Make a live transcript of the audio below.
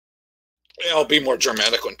Yeah, I'll be more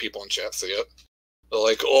dramatic when people in chat see it. They're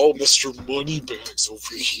like, "Oh, Mr. Moneybags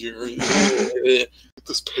over here. Get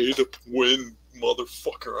this pay to win,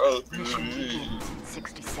 motherfucker."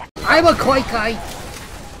 I'm a koi kai.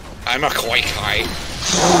 I'm a koi kai.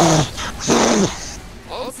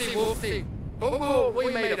 We'll see. Oh,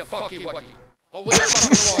 we made a fucky wucky. Oh, we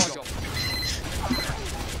fucking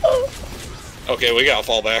loyal. Okay, we gotta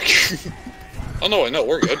fall back. Oh no, no,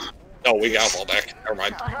 we're good. No, we gotta fall back. Never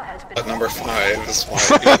mind. At number 5 is my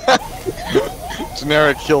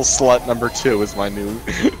Generic kill slut number 2 is my new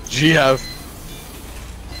GF.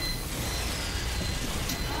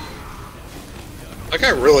 Like, I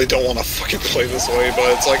really don't want to fucking play this way, but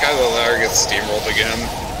it's like either that or get steamrolled again.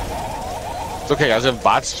 It's okay, guys. We have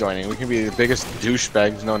bots joining. We can be the biggest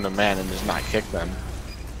douchebags known to man and just not kick them.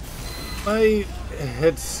 My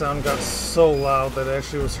head sound got so loud that it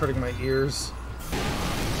actually was hurting my ears.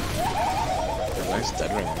 Nice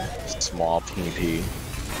dead ring. Small PvP.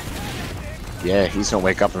 Yeah, he's gonna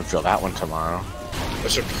wake up and feel that one tomorrow. I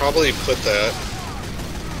should probably put that.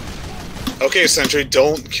 Okay, Sentry,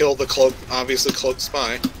 don't kill the cloak, obviously cloaked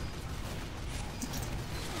spy.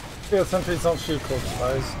 Yeah, sentries don't shoot cloak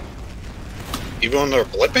spies. Even when they're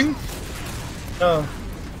blipping? No.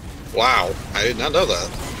 Wow, I did not know that.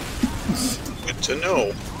 Good to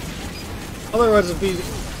know. Otherwise it'd be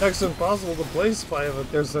next to impossible to play spy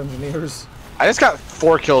if there's engineers. I just got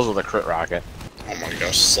 4 kills with a crit rocket. Oh my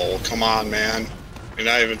gosh, Soul, come on, man. You're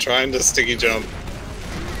not even trying to sticky jump.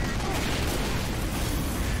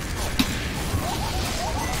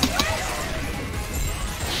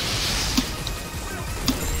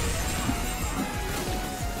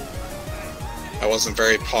 That wasn't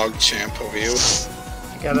very PogChamp of you.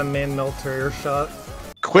 Got a man military shot.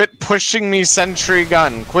 Quit pushing me, sentry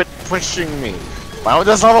gun. Quit pushing me. Why would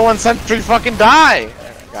this level 1 sentry fucking die?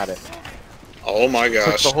 Got it. Oh my Took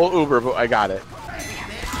gosh. the whole Uber, but I got it.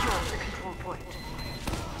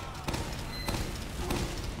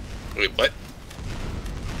 Wait, what?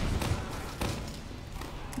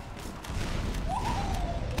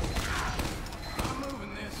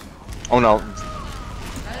 Oh no.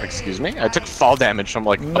 Excuse me? I took fall damage from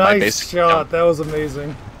like my Nice basic shot, jump. that was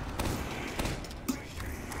amazing.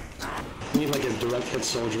 You need like a direct hit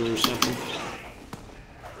soldier or something.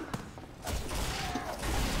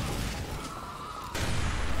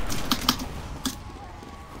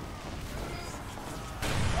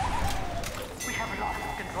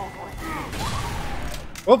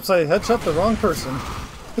 Whoops, I headshot the wrong person.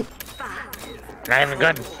 Not even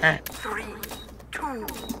good. 3, 2.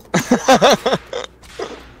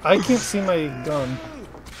 I can't see my gun.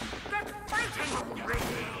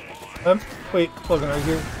 Wait, Logan, are you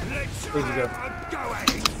here? Where'd you go?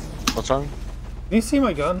 What's wrong? Can you see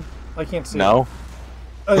my gun? I can't see. No.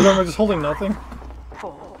 Am I just holding nothing?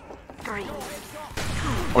 4, 3.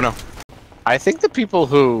 Oh no. I think the people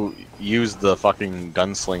who use the fucking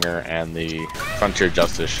gunslinger and the frontier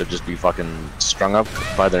justice should just be fucking strung up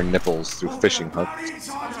by their nipples through fishing hooks.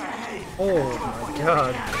 Oh my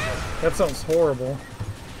god. That sounds horrible.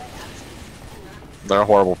 They're a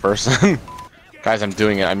horrible person. Guys, I'm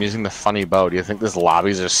doing it. I'm using the funny bow. Do you think this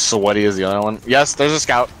lobby's as sweaty as the other one? Yes, there's a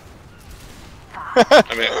scout.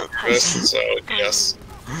 I mean, so, yes.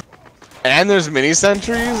 And there's mini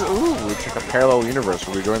sentries? Ooh, it's like a parallel universe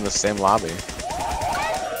where we join the same lobby.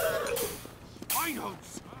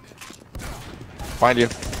 Find you.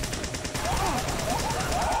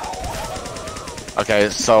 Okay,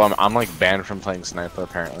 so I'm like banned from playing sniper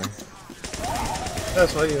apparently.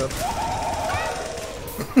 That's why you.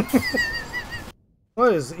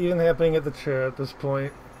 What is even happening at the chair at this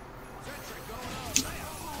point?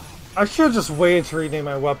 I should have just waited to rename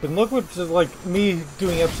my weapon. Look what, just like, me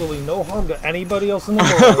doing absolutely no harm to anybody else in the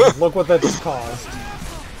world. Look what that just caused.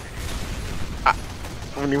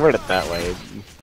 When you word it that way,